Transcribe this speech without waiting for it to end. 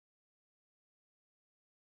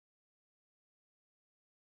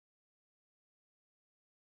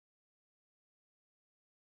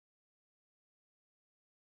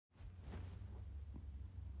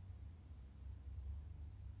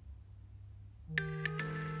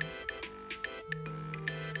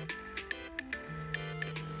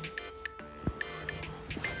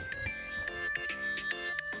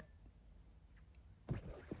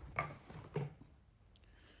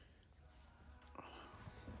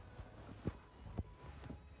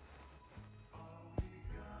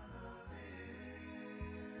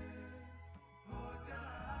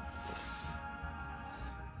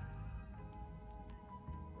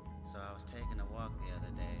So I was taking a walk the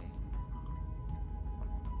other day,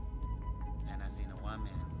 and I seen a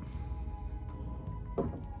woman,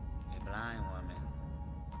 a blind woman,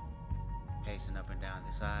 pacing up and down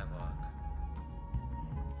the sidewalk.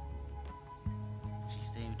 She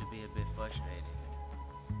seemed to be a bit frustrated,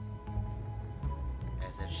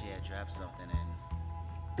 as if she had dropped something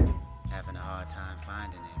and having a hard time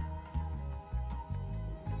finding it.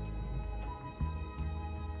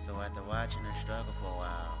 So after watching her struggle for a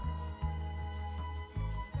while,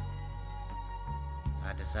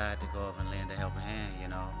 I decided to go over and lend a helping hand, you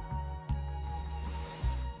know.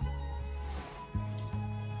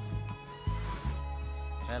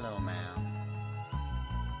 Hello, ma'am.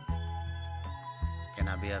 Can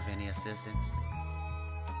I be of any assistance?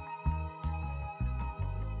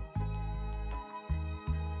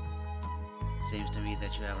 Seems to me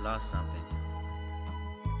that you have lost something.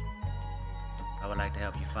 I would like to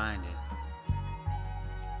help you find it.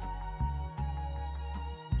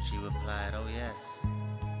 She replied, "Oh yes,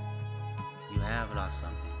 you have lost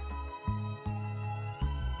something.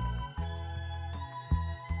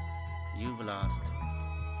 You've lost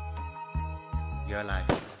your life."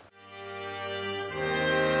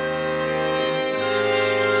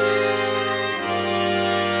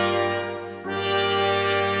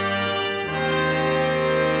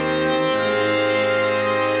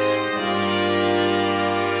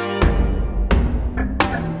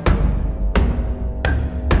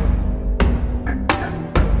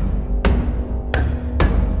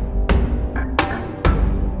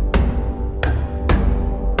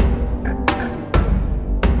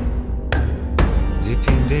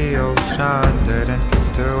 The ocean dead and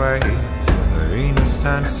cast away, where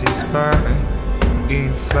innocence is burned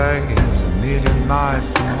in flames. 1,000,000 miles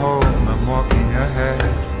from home, I'm walking ahead,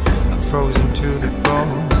 I'm frozen to the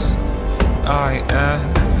bones. I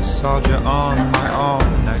am a soldier on my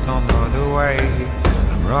own, I don't know the way.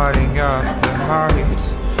 I'm riding up the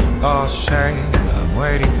heights of shame, I'm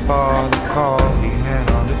waiting for the call, the hand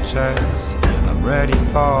on the chest. I'm ready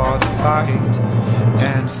for the fight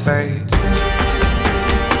and fate.